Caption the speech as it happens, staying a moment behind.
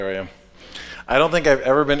Area. I don't think I've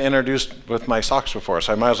ever been introduced with my socks before,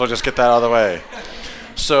 so I might as well just get that out of the way.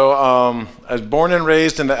 So I was born and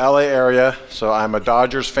raised in the LA area, so I'm a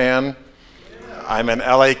Dodgers fan. I'm an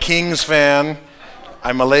LA Kings fan.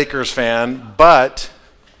 I'm a Lakers fan, but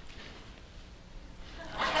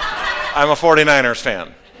I'm a 49ers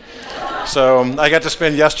fan. So I got to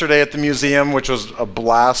spend yesterday at the museum, which was a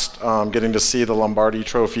blast, getting to see the Lombardi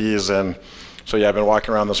trophies. And so yeah, I've been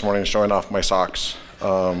walking around this morning showing off my socks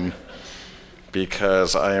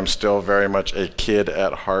because I am still very much a kid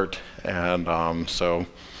at heart. And so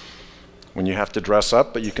when you have to dress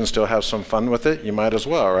up, but you can still have some fun with it, you might as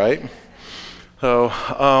well, right? So,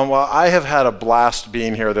 well, I have had a blast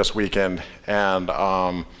being here this weekend,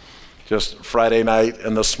 and just Friday night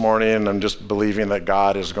and this morning, I'm just believing that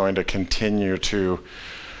God is going to continue to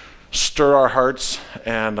stir our hearts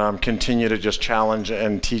and continue to just challenge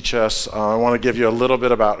and teach us. I want to give you a little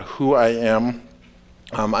bit about who I am.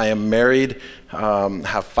 I am married,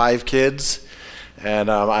 have 5 kids,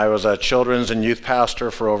 and I was a children's and youth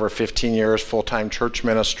pastor for over 15 years, full-time church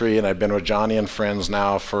ministry, and I've been with Johnny and Friends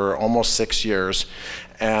now for almost 6 years.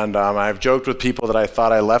 And I've joked with people that I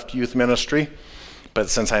thought I left youth ministry, but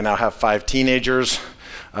since I now have 5 teenagers,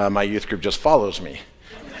 my youth group just follows me.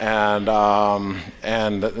 And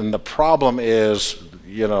the problem is,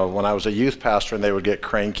 you know, when I was a youth pastor and they would get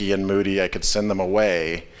cranky and moody, I could send them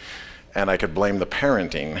away, and I could blame the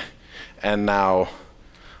parenting. And now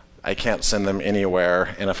I can't send them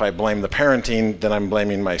anywhere, and if I blame the parenting, then I'm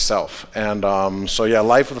blaming myself. And so yeah,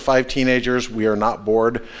 life with 5 teenagers, we are not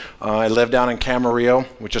bored. I live down in Camarillo,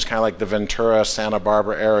 which is kind of like the Ventura, Santa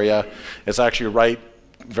Barbara area. It's actually right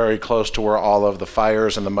very close to where all of the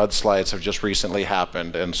fires and the mudslides have just recently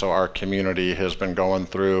happened, and so our community has been going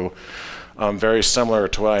through very similar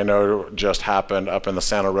to what I know just happened up in the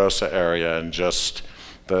Santa Rosa area, and just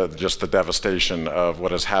the devastation of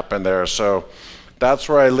what has happened there. So that's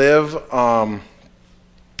where I live.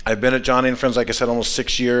 I've been at Johnny and Friends, like I said, almost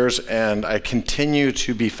 6 years, and I continue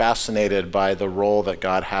to be fascinated by the role that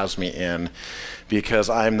God has me in, because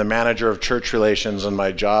I'm the manager of church relations, and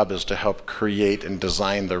my job is to help create and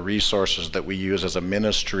design the resources that we use as a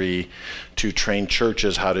ministry to train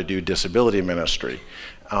churches how to do disability ministry.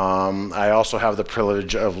 I also have the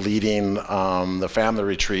privilege of leading the family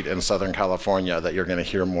retreat in Southern California that you're going to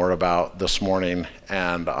hear more about this morning.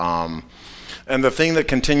 And the thing that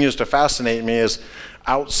continues to fascinate me is,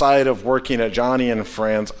 outside of working at Johnny and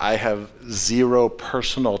Friends, I have zero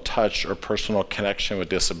personal touch or personal connection with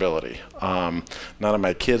disability. None of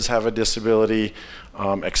my kids have a disability,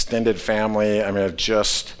 extended family. I mean,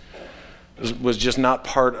 it was just not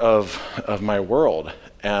part of my world.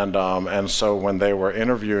 And so when they were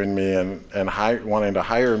interviewing me and wanting to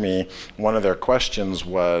hire me, one of their questions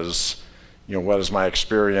was, you know, what is my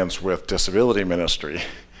experience with disability ministry?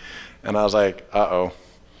 And I was like, uh-oh,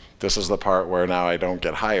 this is the part where now I don't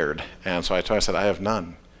get hired. And so I said, I have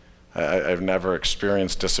none. I've never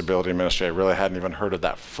experienced disability ministry. I really hadn't even heard of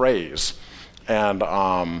that phrase. And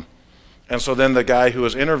so then the guy who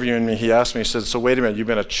was interviewing me, he asked me, he said, so wait a minute, you've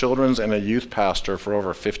been a children's and a youth pastor for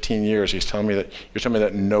over 15 years. You're telling me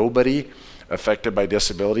that nobody affected by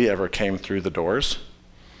disability ever came through the doors?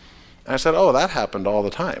 And I said, oh, that happened all the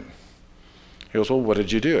time. He goes, well, what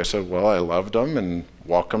did you do? I said, well, I loved them and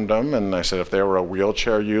welcomed them. And I said, if they were a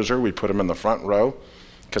wheelchair user, we put them in the front row,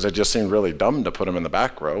 because it just seemed really dumb to put them in the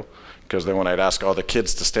back row, because then when I'd ask all the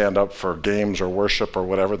kids to stand up for games or worship or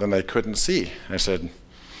whatever, then they couldn't see. I said,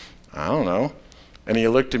 I don't know. And he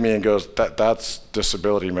looked at me and goes, that's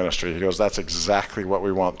disability ministry. He goes, that's exactly what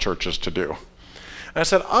we want churches to do. And I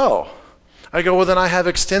said, oh. I go, well, then I have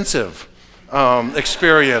extensive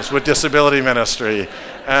experience with disability ministry.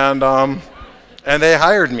 And they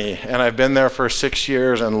hired me, and I've been there for 6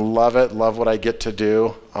 years and love it, love what I get to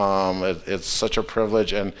do. It's such a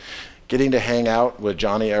privilege, and getting to hang out with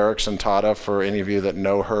Johnny Erickson Tata, for any of you that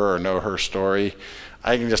know her or know her story,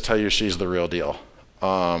 I can just tell you she's the real deal.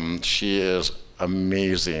 She is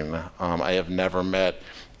amazing. I have never met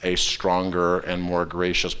a stronger and more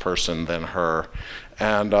gracious person than her.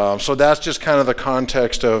 And so that's just kind of the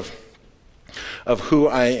context of who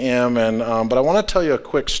I am, but I want to tell you a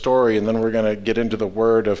quick story, and then we're going to get into the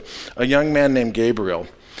word of a young man named Gabriel.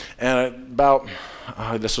 And about,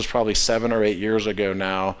 this was probably 7 or 8 years ago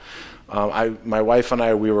now, my wife and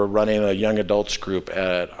I, we were running a young adults group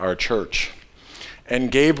at our church.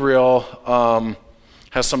 And Gabriel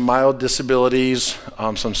has some mild disabilities,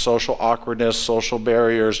 some social awkwardness, social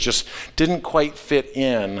barriers, just didn't quite fit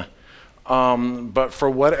in. But for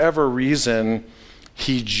whatever reason,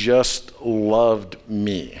 he just loved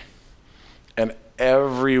me. And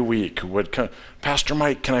every week would come, Pastor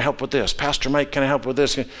Mike, can I help with this? Pastor Mike, can I help with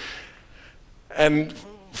this? And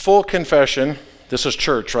full confession, this is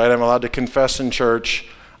church, right? I'm allowed to confess in church.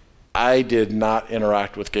 I did not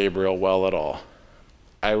interact with Gabriel well at all.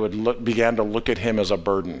 I began to look at him as a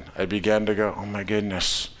burden. I began to go, oh my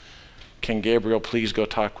goodness, can Gabriel please go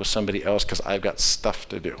talk with somebody else because I've got stuff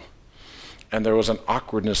to do. And there was an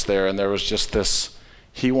awkwardness there, and there was just this,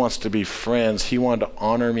 he wants to be friends. He wanted to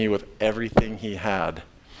honor me with everything he had.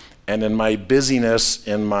 And in my busyness,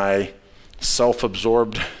 in my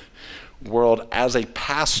self-absorbed world as a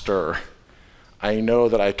pastor, I know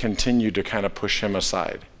that I continued to kind of push him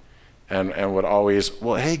aside and would always,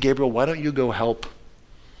 well, hey, Gabriel, why don't you go help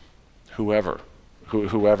whoever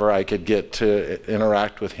I could get to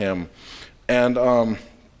interact with him. And,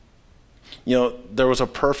 there was a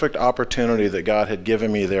perfect opportunity that God had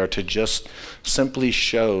given me there to just simply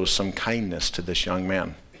show some kindness to this young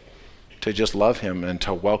man, to just love him and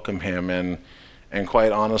to welcome him. And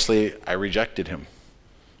quite honestly, I rejected him.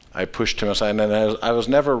 I pushed him aside, and I was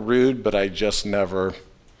never rude, but I just never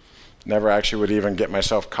actually would even get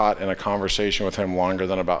myself caught in a conversation with him longer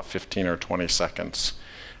than about 15 or 20 seconds.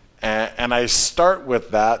 And I start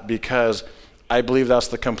with that because I believe that's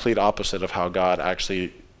the complete opposite of how God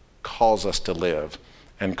actually calls us to live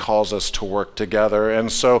and calls us to work together.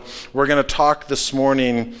 And so we're going to talk this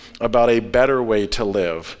morning about a better way to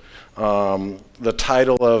live. The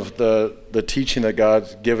title of the teaching that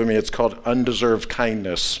God's given me, it's called Undeserved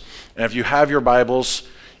Kindness. And if you have your Bibles,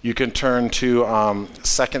 you can turn to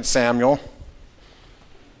 2 Samuel.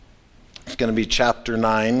 It's going to be chapter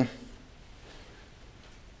 9.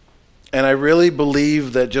 And I really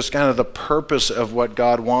believe that just kind of the purpose of what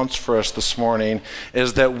God wants for us this morning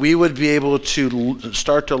is that we would be able to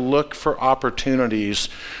start to look for opportunities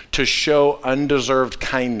to show undeserved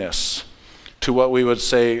kindness to what we would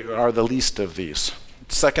say are the least of these.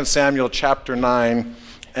 2 Samuel chapter 9,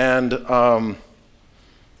 and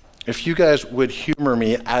if you guys would humor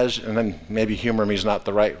me and then maybe humor me is not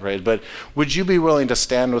the right phrase, but would you be willing to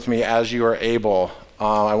stand with me as you are able?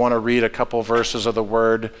 I want to read a couple verses of the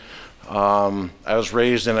Word. I was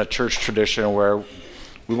raised in a church tradition where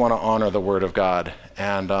we want to honor the Word of God.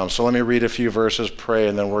 And so let me read a few verses, pray,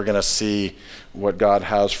 and then we're going to see what God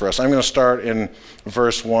has for us. I'm going to start in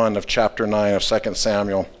verse 1 of chapter 9 of 2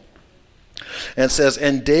 Samuel. And it says,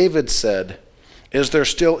 "And David said, 'Is there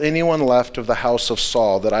still anyone left of the house of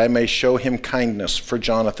Saul, that I may show him kindness for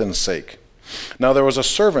Jonathan's sake?' Now there was a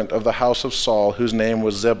servant of the house of Saul whose name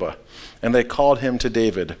was Ziba, and they called him to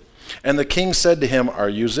David. And the king said to him, 'Are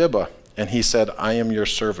you Ziba?' And he said, 'I am your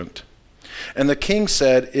servant.' And the king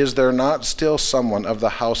said, 'Is there not still someone of the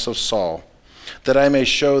house of Saul, that I may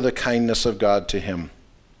show the kindness of God to him?'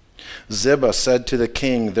 Ziba said to the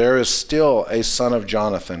king, 'There is still a son of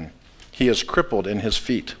Jonathan. He is crippled in his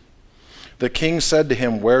feet.' The king said to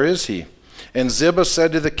him, 'Where is he?' And Ziba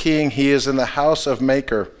said to the king, 'He is in the house of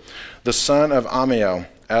Machir, the son of Ammiel,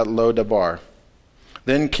 at Lo-debar.'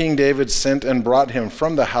 Then King David sent and brought him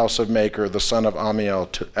from the house of Machir, the son of Ammiel,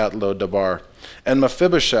 at Lo-debar. And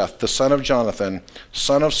Mephibosheth, the son of Jonathan,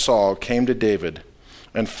 son of Saul, came to David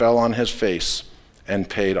and fell on his face and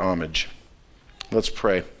paid homage." Let's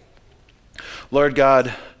pray. Lord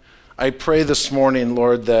God, I pray this morning,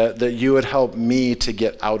 Lord, that you would help me to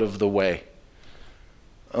get out of the way.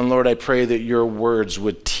 And Lord, I pray that your words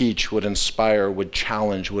would teach, would inspire, would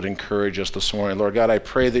challenge, would encourage us this morning. Lord God, I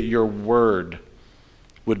pray that your word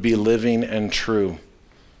would be living and true.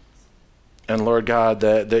 And Lord God,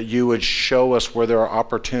 that you would show us where there are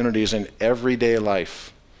opportunities in everyday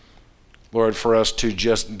life, Lord, for us to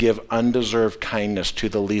just give undeserved kindness to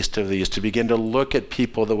the least of these, to begin to look at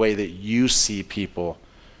people the way that you see people,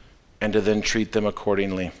 and to then treat them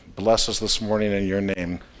accordingly. Bless us this morning in your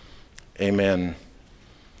name. Amen.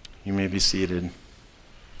 You may be seated.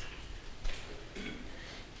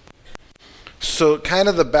 So kind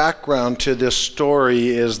of the background to this story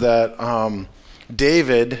is that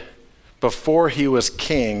David, before he was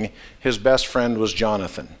king, his best friend was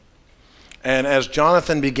Jonathan. And as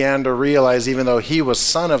Jonathan began to realize, even though he was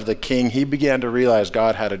son of the king, he began to realize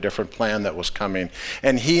God had a different plan that was coming.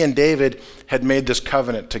 And he and David had made this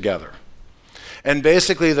covenant together. And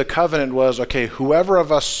basically the covenant was, okay, whoever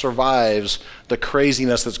of us survives the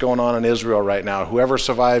craziness that's going on in Israel right now, whoever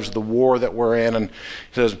survives the war that we're in, and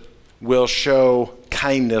he says, will show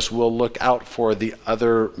kindness, will look out for the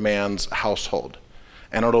other man's household.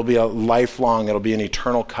 And it'll be a lifelong, it'll be an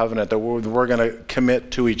eternal covenant that we're going to commit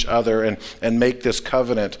to each other and make this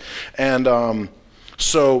covenant. And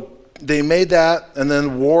so they made that, and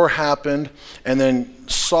then war happened, and then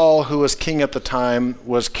Saul, who was king at the time,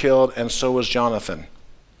 was killed, and so was Jonathan.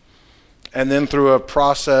 And then through a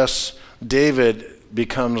process, David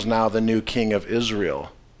becomes now the new king of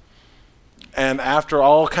Israel. And after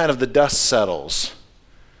all kind of the dust settles,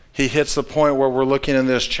 he hits the point where we're looking in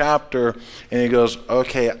this chapter, and he goes,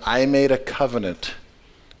 okay, I made a covenant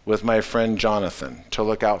with my friend Jonathan to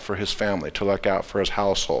look out for his family, to look out for his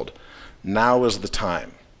household. Now is the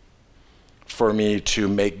time for me to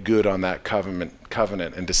make good on that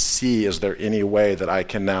covenant and to see, is there any way that I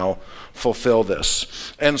can now fulfill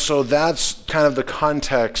this? And so that's kind of the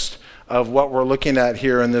context of what we're looking at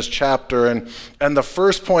here in this chapter. And the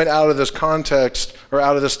first point out of this context, or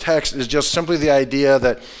out of this text, is just simply the idea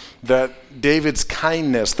that David's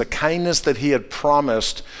kindness, the kindness that he had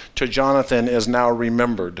promised to Jonathan, is now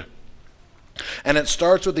remembered. And it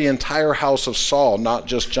starts with the entire house of Saul, not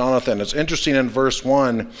just Jonathan. It's interesting, in verse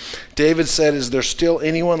 1, David said, is there still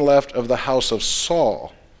anyone left of the house of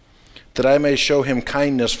Saul, that I may show him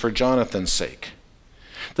kindness for Jonathan's sake?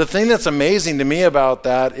 The thing that's amazing to me about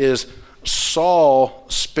that is Saul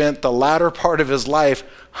spent the latter part of his life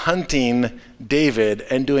hunting David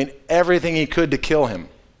and doing everything he could to kill him.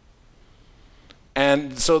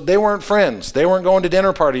 And so they weren't friends. They weren't going to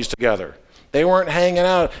dinner parties together. They weren't hanging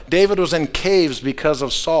out. David was in caves because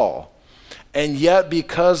of Saul. And yet,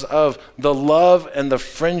 because of the love and the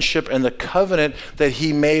friendship and the covenant that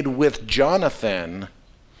he made with Jonathan,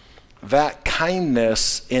 that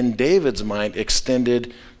kindness in David's mind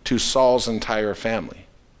extended to Saul's entire family.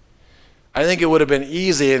 I think it would have been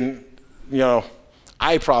easy, and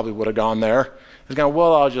I probably would have gone there. It's gone,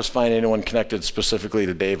 well, I'll just find anyone connected specifically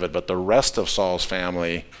to David, but the rest of Saul's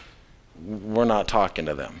family, we're not talking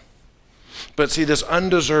to them. But see, this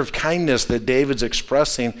undeserved kindness that David's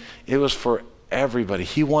expressing, it was for everybody.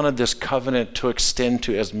 He wanted this covenant to extend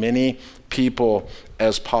to as many people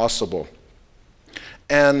as possible.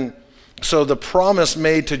 And so the promise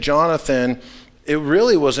made to Jonathan, it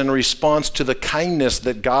really was in response to the kindness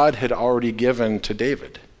that God had already given to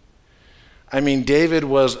David. I mean, David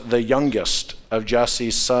was the youngest of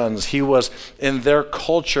Jesse's sons. He was, in their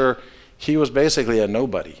culture, he was basically a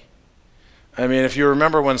nobody. I mean, if you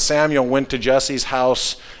remember when Samuel went to Jesse's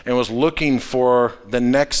house and was looking for the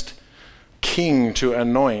next king to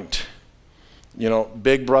anoint,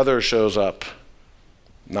 big brother shows up.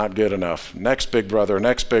 Not good enough. Next big brother.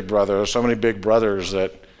 There's so many big brothers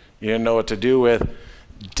that you didn't know what to do with.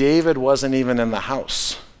 David wasn't even in the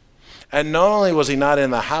house. And not only was he not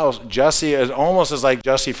in the house, Jesse, is almost as like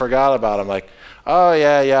Jesse forgot about him. Like, oh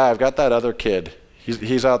yeah, I've got that other kid.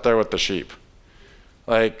 He's out there with the sheep.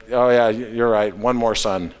 Like, oh yeah, you're right. One more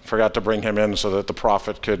son. Forgot to bring him in so that the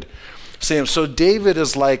prophet could see him. So David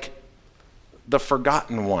is like the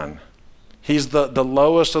forgotten one. He's the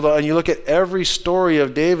lowest of the, and you look at every story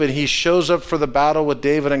of David, he shows up for the battle with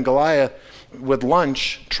David and Goliath with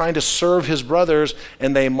lunch, trying to serve his brothers,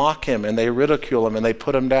 and they mock him and they ridicule him and they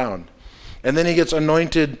put him down. And then he gets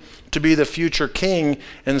anointed to be the future king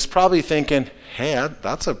and is probably thinking, hey,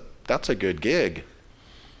 that's a good gig.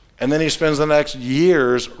 And then he spends the next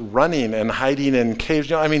years running and hiding in caves.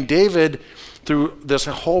 David, through this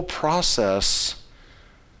whole process,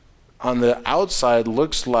 on the outside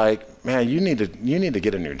looks like, man, you need to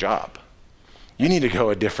get a new job. You need to go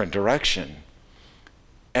a different direction.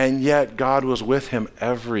 And yet God was with him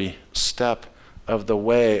every step of the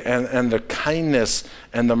way. And the kindness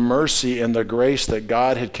and the mercy and the grace that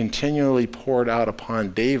God had continually poured out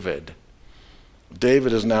upon David,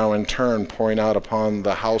 David is now in turn pouring out upon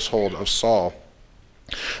the household of Saul.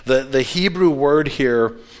 The Hebrew word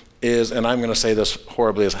here is, and I'm going to say this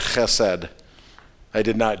horribly, is chesed. I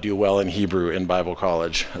did not do well in Hebrew in Bible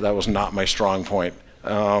college. That was not my strong point.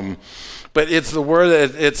 But it's the word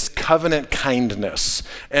that it's covenant kindness.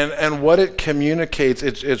 And what it communicates,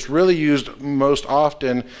 it's really used most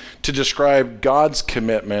often to describe God's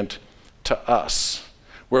commitment to us.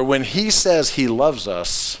 Where when he says he loves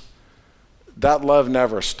us, that love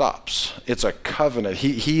never stops. It's a covenant.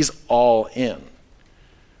 He's all in.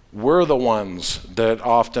 We're the ones that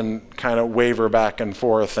often kind of waver back and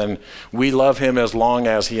forth, and we love him as long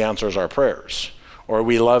as he answers our prayers. Or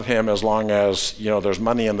we love him as long as, there's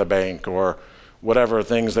money in the bank, or whatever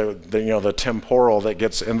things that, the temporal that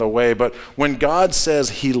gets in the way. But when God says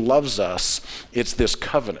he loves us, it's this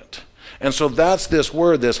covenant. And so that's this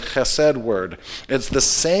word, this chesed word. It's the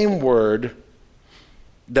same word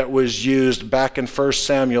that was used back in 1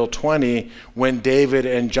 Samuel 20 when David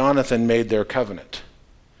and Jonathan made their covenant.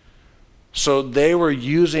 So they were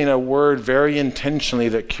using a word very intentionally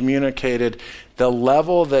that communicated the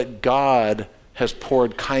level that God has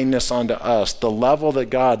poured kindness onto us, the level that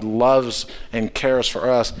God loves and cares for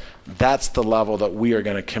us. That's the level that we are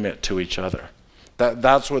going to commit to each other.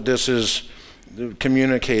 That's what this is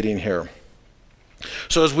communicating here.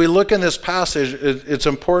 So as we look in this passage, it's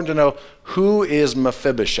important to know who is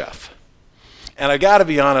Mephibosheth. And I got to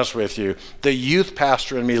be honest with you, the youth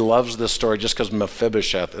pastor in me loves this story just because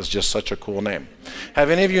Mephibosheth is just such a cool name. Have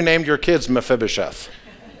any of you named your kids Mephibosheth?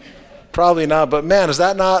 Probably not, but man, is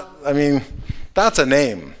that not, I mean, that's a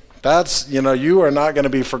name. That's, you are not going to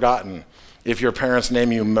be forgotten if your parents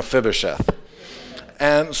name you Mephibosheth.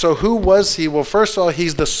 And so who was he? Well, first of all,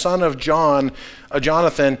 he's the son of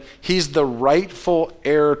Jonathan. He's the rightful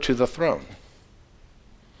heir to the throne.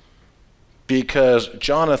 Because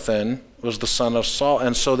Jonathan was the son of Saul.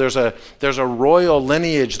 And so there's a royal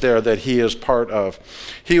lineage there that he is part of.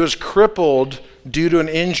 He was crippled due to an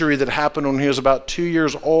injury that happened when he was about 2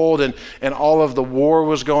 years old, and all of the war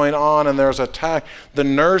was going on, and there was an attack. The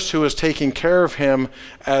nurse who was taking care of him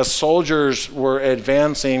as soldiers were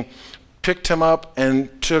advancing picked him up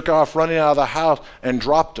and took off running out of the house and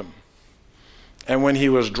dropped him. And when he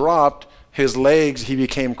was dropped, his legs, he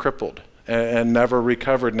became crippled and never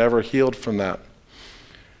recovered, never healed from that.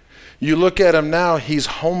 You look at him now, he's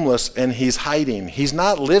homeless and he's hiding. He's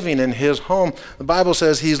not living in his home. The Bible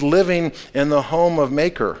says he's living in the home of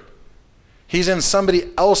Maker. He's in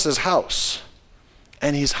somebody else's house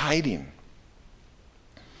and he's hiding.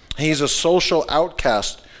 He's a social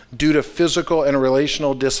outcast due to physical and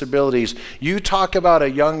relational disabilities. You talk about a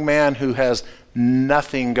young man who has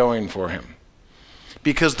nothing going for him.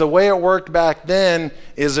 Because the way it worked back then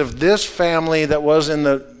is if this family that was in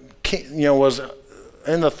the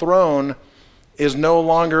throne is no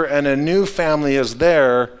longer, and a new family is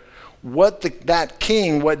there, what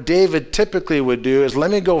David typically would do is,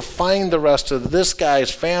 let me go find the rest of this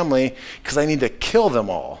guy's family because I need to kill them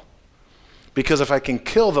all. Because if I can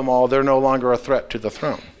kill them all, they're no longer a threat to the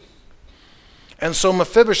throne. And so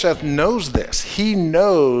Mephibosheth knows this. He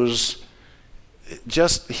knows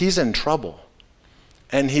he's in trouble.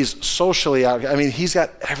 And he's socially out. I mean, he's got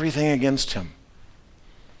everything against him.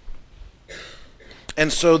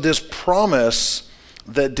 And so this promise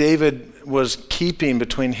that David was keeping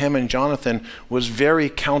between him and Jonathan was very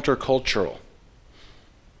countercultural.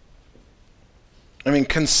 I mean,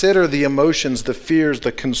 consider the emotions, the fears,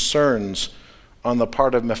 the concerns on the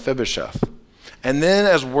part of Mephibosheth. And then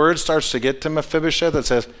as word starts to get to Mephibosheth, it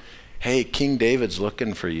says, hey, King David's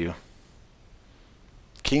looking for you.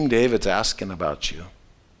 King David's asking about you.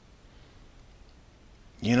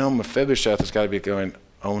 Mephibosheth has got to be going,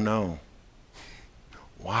 oh no.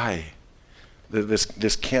 Why?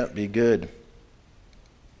 This can't be good.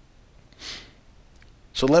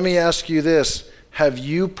 So let me ask you this. Have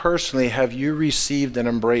you received and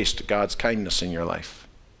embraced God's kindness in your life?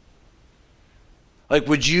 Like,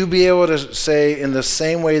 would you be able to say, in the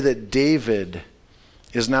same way that David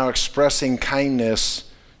is now expressing kindness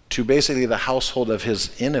to basically the household of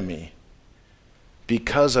his enemy,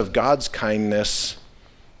 because of God's kindness,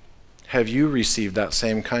 have you received that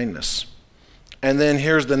same kindness? And then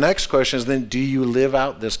here's the next question is then, do you live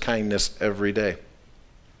out this kindness every day?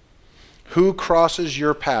 Who crosses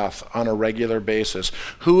your path on a regular basis?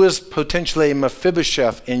 Who is potentially a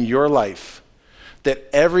Mephibosheth in your life that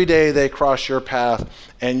every day they cross your path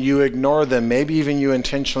and you ignore them, maybe even you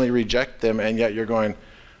intentionally reject them, and yet you're going,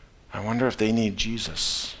 I wonder if they need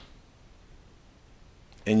Jesus.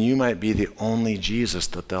 And you might be the only Jesus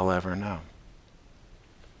that they'll ever know.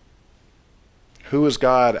 Who is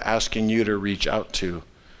God asking you to reach out to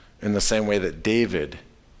in the same way that David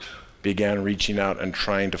began reaching out and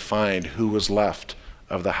trying to find who was left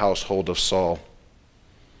of the household of Saul?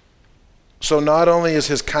 So not only is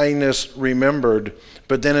his kindness remembered,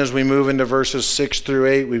 but then as we move into verses 6 through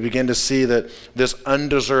 8, we begin to see that this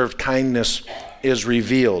undeserved kindness is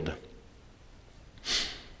revealed.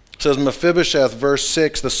 It says, Mephibosheth, verse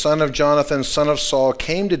 6, the son of Jonathan, son of Saul,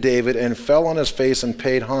 came to David and fell on his face and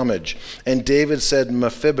paid homage. And David said,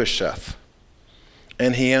 Mephibosheth.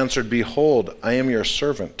 And he answered, behold, I am your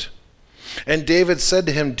servant. And David said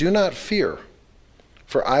to him, do not fear,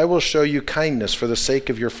 for I will show you kindness for the sake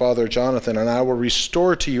of your father Jonathan, and I will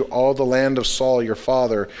restore to you all the land of Saul your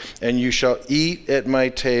father, and you shall eat at my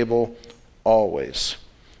table always.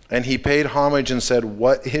 And he paid homage and said,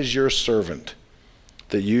 what is your servant,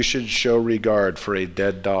 that you should show regard for a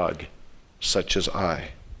dead dog such as I?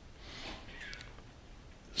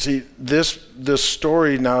 See, this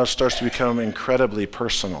story now starts to become incredibly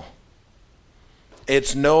personal.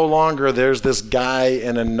 It's no longer there's this guy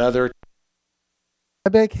in another.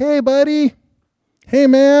 I'd be like, hey, buddy. Hey,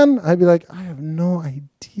 man. I'd be like, I have no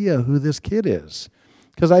idea who this kid is.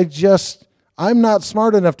 Because I'm not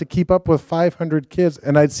smart enough to keep up with 500 kids,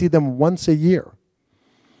 and I'd see them once a year.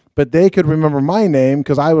 But they could remember my name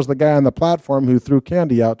because I was the guy on the platform who threw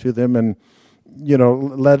candy out to them and,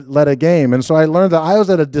 led a game. And so I learned that I was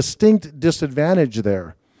at a distinct disadvantage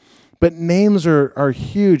there. But names are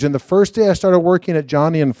huge. And the first day I started working at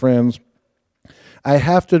Johnny and Friends, I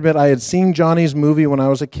have to admit I had seen Johnny's movie when I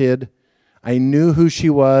was a kid. I knew who she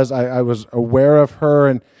was. I was aware of her.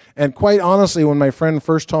 And quite honestly, when my friend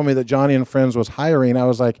first told me that Johnny and Friends was hiring, I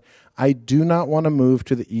was like, I do not want to move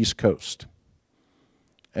to the East Coast.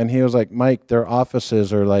 And he was like, Mike, their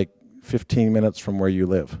offices are like 15 minutes from where you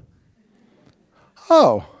live.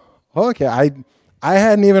 Oh, okay. I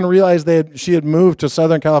hadn't even realized she had moved to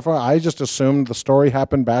Southern California. I just assumed the story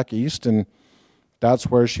happened back east, and that's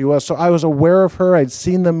where she was. So I was aware of her. I'd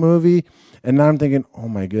seen the movie, and now I'm thinking, oh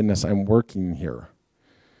my goodness, I'm working here.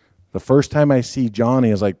 The first time I see Johnny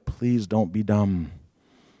is like, please don't be dumb.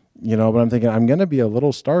 But I'm thinking, I'm going to be a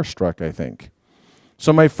little starstruck, I think.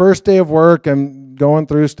 So my first day of work, I'm going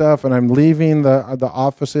through stuff, and I'm leaving the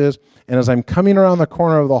offices, and as I'm coming around the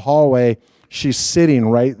corner of the hallway, she's sitting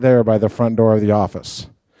right there by the front door of the office,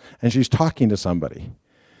 and she's talking to somebody.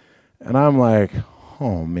 And I'm like,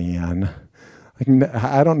 oh, man.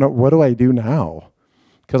 I don't know. What do I do now?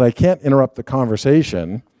 Because I can't interrupt the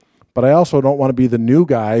conversation, but I also don't want to be the new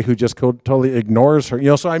guy who just totally ignores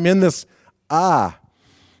her. So I'm in this,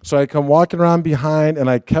 So I come walking around behind, and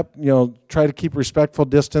I kept, try to keep respectful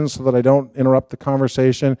distance so that I don't interrupt the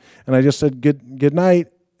conversation. And I just said, good night.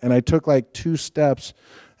 And I took like 2 steps.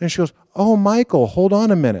 And she goes, oh, Michael, hold on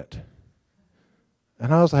a minute.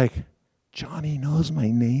 And I was like, Johnny knows my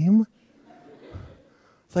name?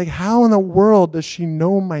 It's like, how in the world does she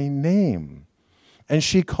know my name? And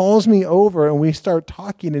she calls me over, and we start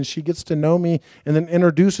talking, and she gets to know me and then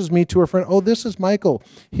introduces me to her friend. Oh, this is Michael.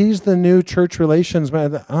 He's the new church relations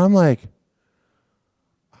man. And I'm like,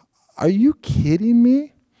 are you kidding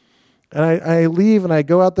me? And I leave, and I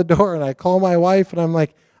go out the door, and I call my wife, and I'm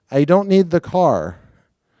like, I don't need the car.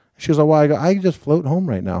 She goes, oh, why? I go, I just float home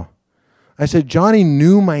right now. I said, Johnny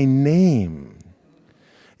knew my name.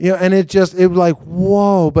 And it was like,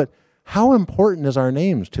 whoa, but how important is our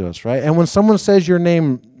names to us, right? And when someone says your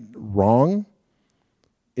name wrong,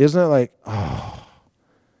 isn't it like, oh,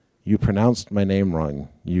 you pronounced my name wrong.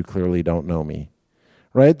 You clearly don't know me,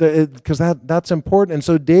 right? Because that's important. And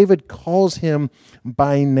so David calls him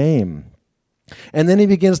by name. And then he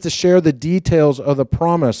begins to share the details of the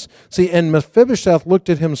promise. See, and Mephibosheth looked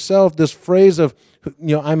at himself, this phrase of,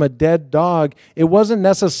 I'm a dead dog. It wasn't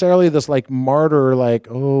necessarily this like martyr, like,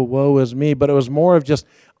 oh, woe is me, but it was more of just,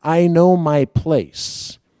 I know my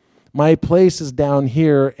place. My place is down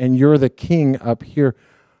here, and you're the king up here.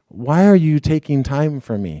 Why are you taking time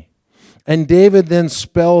for me? And David then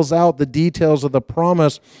spells out the details of the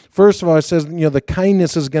promise. First of all, it says, the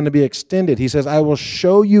kindness is going to be extended. He says, I will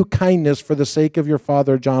show you kindness for the sake of your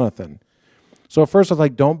father Jonathan. So first I was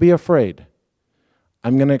like, don't be afraid.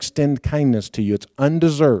 I'm going to extend kindness to you. It's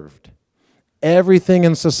undeserved. Everything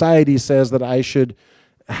in society says that I should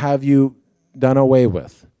have you done away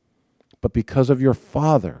with. But because of your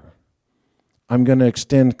father, I'm going to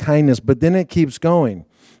extend kindness. But then it keeps going.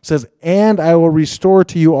 It says, and I will restore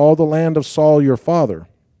to you all the land of Saul your father.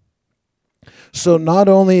 So not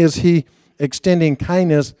only is he extending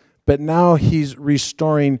kindness, but now he's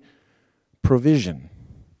restoring provision.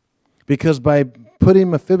 Because by putting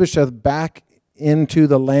Mephibosheth back into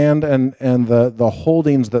the land and the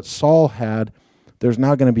holdings that Saul had, there's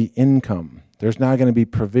now going to be income. There's now going to be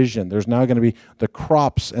provision. There's now going to be the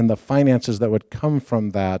crops and the finances that would come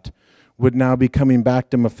from that would now be coming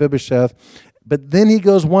back to Mephibosheth. But then he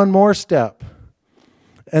goes one more step.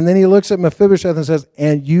 And then he looks at Mephibosheth and says,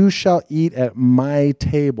 and you shall eat at my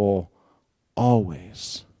table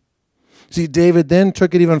always. See, David then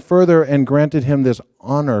took it even further and granted him this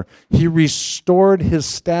honor. He restored his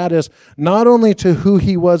status not only to who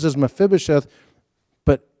he was as Mephibosheth,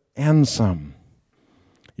 but and some.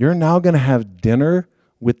 You're now going to have dinner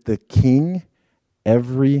with the king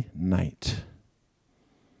every night.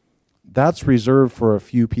 That's reserved for a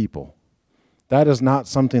few people. That is not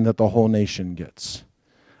something that the whole nation gets.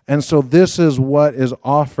 And so this is what is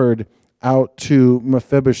offered out to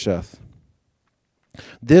Mephibosheth.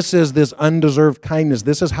 This is this undeserved kindness.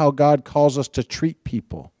 This is how God calls us to treat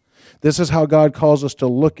people. This is how God calls us to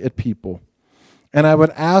look at people. And I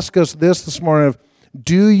would ask us this morning of,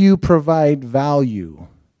 do you provide value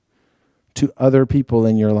to other people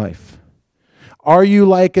in your life? Are you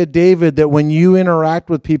like a David that when you interact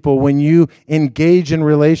with people, when you engage in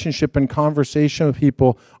relationship and conversation with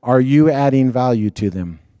people, are you adding value to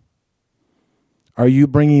them? Are you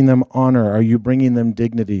bringing them honor? Are you bringing them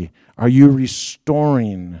dignity? Are you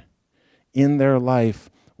restoring in their life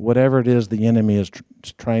whatever it is the enemy is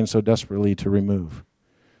trying so desperately to remove?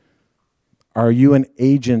 Are you an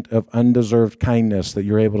agent of undeserved kindness that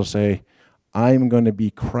you're able to say, I'm going to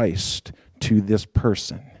be Christ to this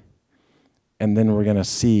person? And then we're going to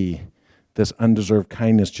see this undeserved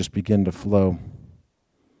kindness just begin to flow.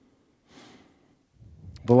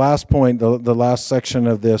 The last point, the last section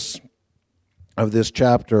of this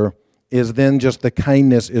chapter is then just the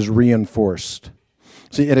kindness is reinforced.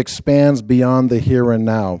 See, it expands beyond the here and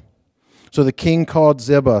now. So the king called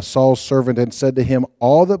Ziba, Saul's servant, and said to him,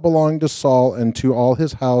 all that belonged to Saul and to all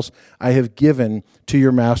his house I have given to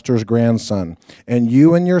your master's grandson. And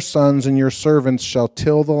you and your sons and your servants shall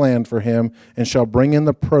till the land for him, and shall bring in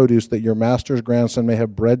the produce that your master's grandson may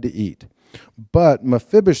have bread to eat. But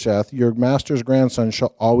Mephibosheth, your master's grandson,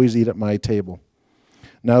 shall always eat at my table.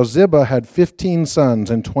 Now Ziba had 15 sons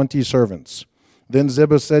and 20 servants. Then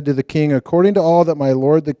Ziba said to the king, according to all that my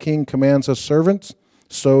lord the king commands his servants,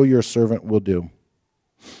 so your servant will do.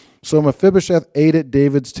 So Mephibosheth ate at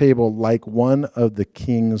David's table like one of the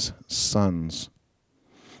king's sons.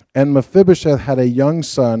 And Mephibosheth had a young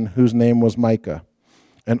son whose name was Micah.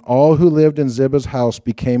 And all who lived in Ziba's house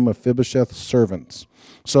became Mephibosheth's servants.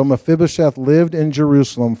 So Mephibosheth lived in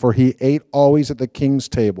Jerusalem, for he ate always at the king's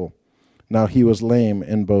table. Now he was lame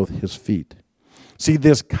in both his feet. See,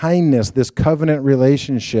 this kindness, this covenant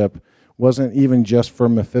relationship wasn't even just for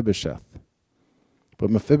Mephibosheth. But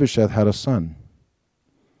Mephibosheth had a son.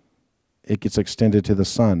 It gets extended to the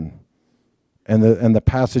son. And the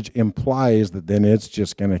passage implies that then it's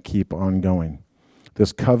just going to keep on going.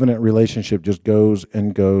 This covenant relationship just goes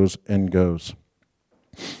and goes and goes.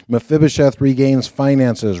 Mephibosheth regains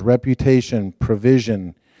finances, reputation,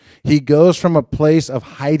 provision. He goes from a place of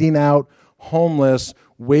hiding out, homeless,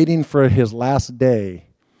 waiting for his last day.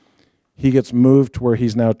 He gets moved to where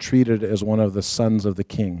he's now treated as one of the sons of the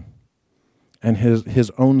king. And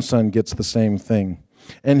his own son gets the same thing.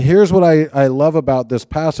 And here's what I love about this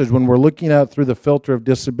passage when we're looking at it through the filter of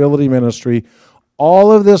disability ministry.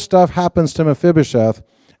 All of this stuff happens to Mephibosheth,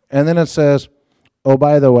 and then it says, oh,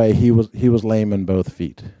 by the way, he was lame in both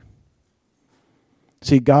feet.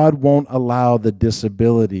 See, God won't allow the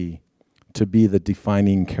disability to be the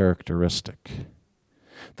defining characteristic.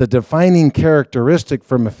 The defining characteristic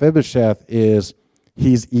for Mephibosheth is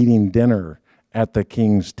he's eating dinner at the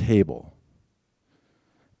king's table.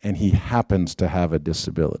 And he happens to have a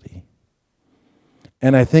disability.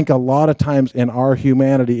 And I think a lot of times in our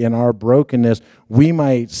humanity, in our brokenness, we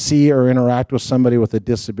might see or interact with somebody with a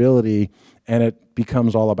disability, and it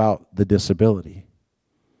becomes all about the disability.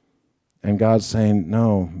 And God's saying,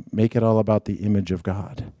 no, make it all about the image of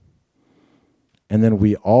God. And then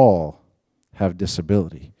we all have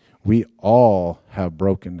disability. We all have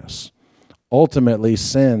brokenness. Ultimately,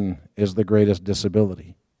 sin is the greatest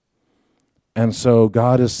disability. And so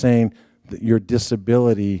God is saying that your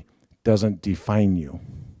disability doesn't define you.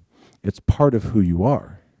 It's part of who you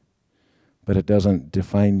are, but it doesn't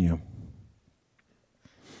define you.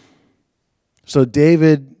 So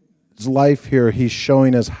David's life here, he's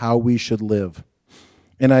showing us how we should live.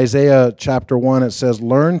 In Isaiah chapter 1, it says,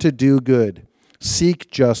 learn to do good,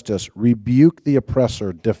 seek justice, rebuke the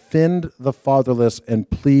oppressor, defend the fatherless, and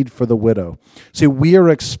plead for the widow. See, we are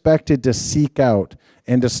expected to seek out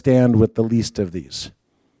and to stand with the least of these,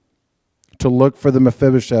 to look for the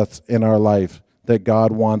Mephibosheths in our life that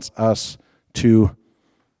God wants us to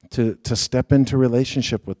step into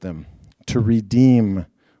relationship with them, to redeem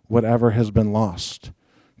whatever has been lost,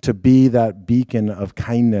 to be that beacon of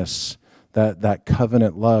kindness, that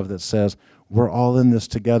covenant love that says, we're all in this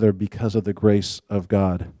together because of the grace of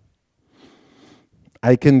God.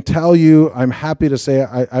 I can tell you, I'm happy to say,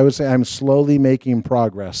 I would say I'm slowly making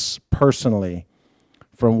progress personally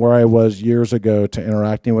from where I was years ago to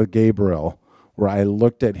interacting with Gabriel, where I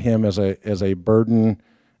looked at him as a burden,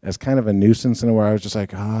 as kind of a nuisance, and where I was just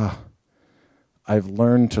like, I've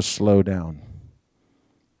learned to slow down.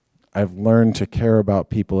 I've learned to care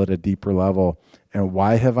about people at a deeper level. And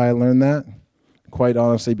why have I learned that? Quite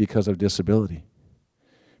honestly, because of disability.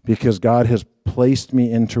 Because God has placed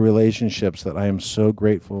me into relationships that I am so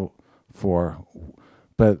grateful for.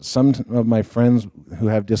 But some of my friends who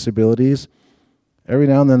have disabilities, every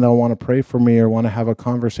now and then they'll want to pray for me or want to have a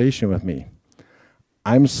conversation with me.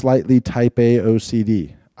 I'm slightly type A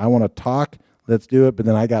OCD. I want to talk, let's do it, but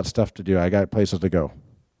then I got stuff to do. I got places to go.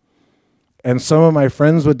 And some of my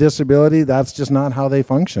friends with disability, that's just not how they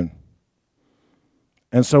function.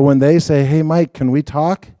 And so when they say, hey, Mike, can we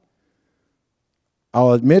talk?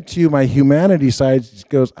 I'll admit to you, my humanity side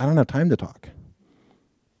goes, I don't have time to talk.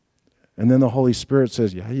 And then the Holy Spirit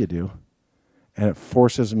says, yeah, you do. And it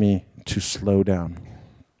forces me to slow down.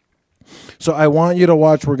 So I want you to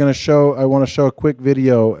watch. I want to show a quick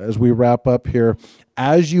video as we wrap up here.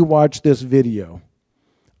 As you watch this video,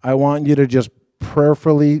 I want you to just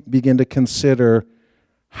prayerfully begin to consider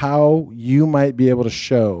how you might be able to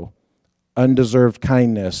show undeserved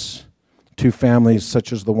kindness to families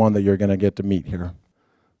such as the one that you're going to get to meet here,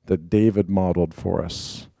 that David modeled for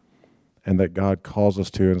us, and that God calls us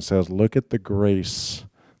to and says, look at the grace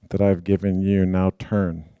that I've given you. Now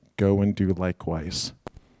turn, go and do likewise.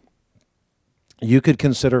 You could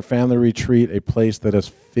consider Family Retreat a place that is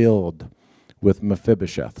filled with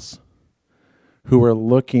Mephibosheths who are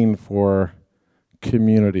looking for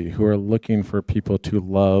community, who are looking for people to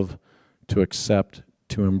love, to accept,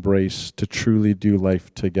 to embrace, to truly do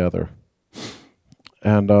life together.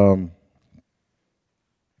 And, I'm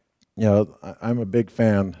a big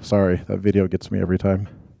fan. Sorry, that video gets me every time.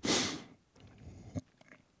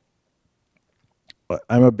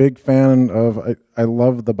 I'm a big fan I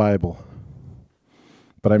love the Bible,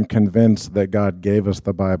 but I'm convinced that God gave us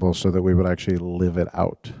the Bible so that we would actually live it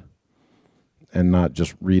out and not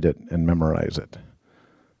just read it and memorize it.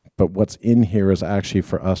 But what's in here is actually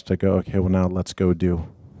for us to go, okay, well, now let's go do.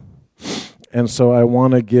 And so I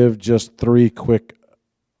want to give just 3 quick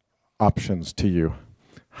options to you.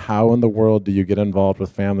 How in the world do you get involved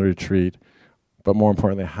with Family Retreat? But more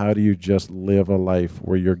importantly, how do you just live a life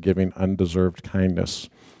where you're giving undeserved kindness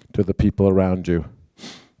to the people around you?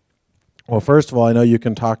 Well, first of all, I know you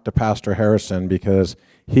can talk to Pastor Harrison because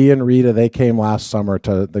he and Rita, they came last summer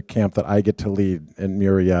to the camp that I get to lead in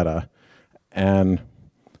Murrieta. And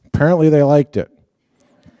apparently they liked it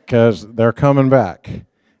because they're coming back.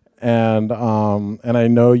 And I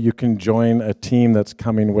know you can join a team that's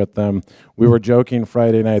coming with them. We were joking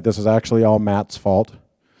Friday night, this is actually all Matt's fault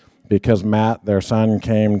because Matt, their son,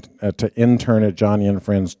 came to intern at Johnny and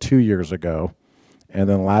Friends 2 years ago. And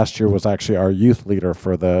then last year was actually our youth leader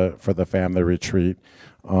for the Family Retreat.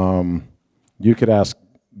 You could ask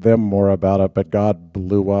them more about it, but God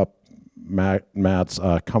blew up Matt's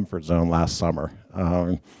comfort zone last summer.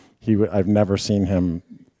 I've never seen him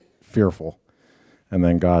fearful. And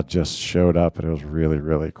then God just showed up, and it was really,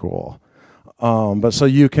 really cool. But so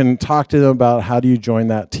you can talk to them about how do you join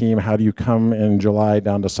that team, how do you come in July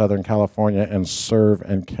down to Southern California and serve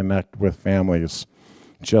and connect with families,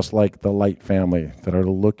 just like the Light family that are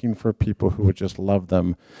looking for people who would just love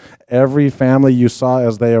them. Every family you saw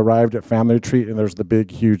as they arrived at Family Retreat, and there's the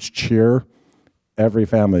big, huge cheer, every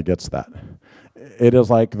family gets that. It is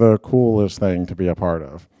like the coolest thing to be a part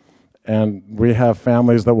of. And we have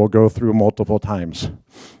families that will go through multiple times,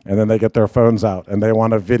 and then they get their phones out, and they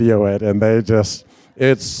want to video it, and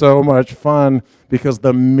it's so much fun, because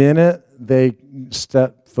the minute they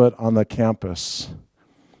step foot on the campus,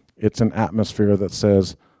 it's an atmosphere that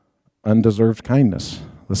says undeserved kindness,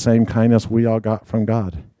 the same kindness we all got from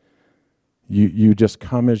God. You just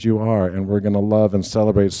come as you are, and we're going to love and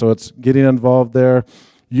celebrate. So it's getting involved there.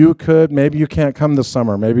 Maybe you can't come this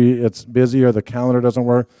summer. Maybe it's busy or the calendar doesn't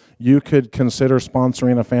work. You could consider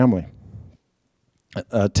sponsoring a family.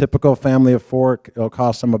 A typical family of 4, it'll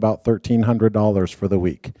cost them about $1,300 for the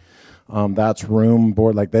week. That's room,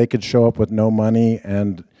 board. Like they could show up with no money,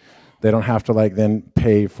 and they don't have to then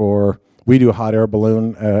pay for. We do hot air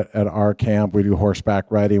balloon at our camp. We do horseback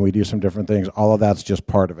riding. We do some different things. All of that's just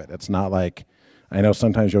part of it. It's not like, I know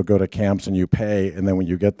sometimes you'll go to camps and you pay, and then when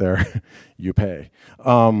you get there, you pay.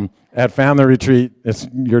 At Family Retreat,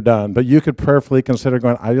 you're done. But you could prayerfully consider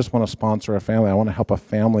going, I just want to sponsor a family. I want to help a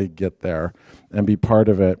family get there and be part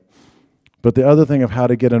of it. But the other thing of how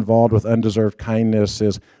to get involved with undeserved kindness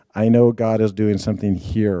is, I know God is doing something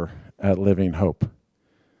here at Living Hope.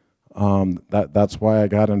 That's why I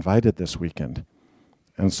got invited this weekend.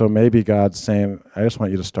 And so maybe God's saying, I just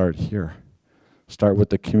want you to start here. Start with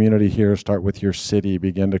the community here, start with your city,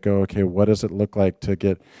 begin to go, okay, what does it look like to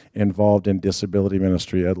get involved in disability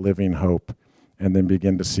ministry at Living Hope, and then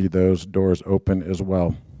begin to see those doors open as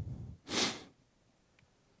well.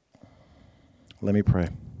 Let me pray.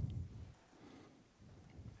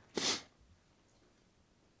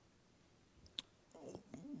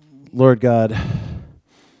 Lord God,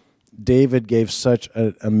 David gave such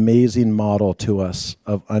an amazing model to us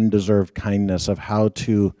of undeserved kindness, of how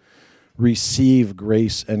to receive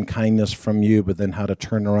grace and kindness from you, but then how to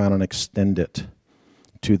turn around and extend it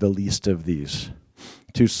to the least of these,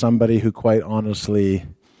 to somebody who quite honestly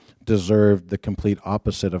deserved the complete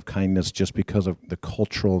opposite of kindness just because of the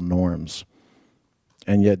cultural norms.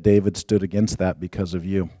 And yet David stood against that because of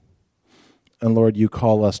you. And Lord, you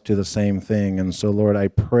call us to the same thing. And so, Lord, I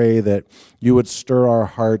pray that you would stir our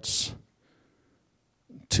hearts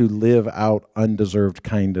to live out undeserved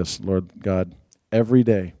kindness, Lord God, every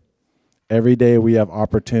day. Every day we have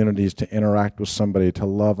opportunities to interact with somebody, to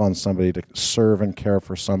love on somebody, to serve and care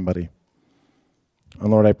for somebody.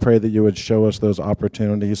 And Lord, I pray that you would show us those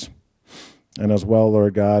opportunities. And as well,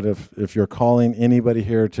 Lord God, if you're calling anybody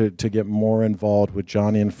here to get more involved with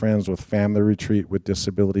Johnny and Friends, with Family Retreat, with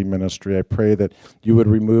Disability Ministry, I pray that you would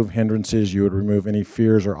remove hindrances, you would remove any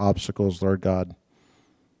fears or obstacles, Lord God.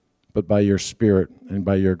 But by your Spirit and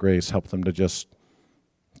by your grace, help them to just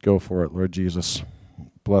go for it, Lord Jesus.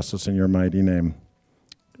 Bless us in your mighty name.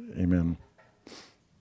 Amen.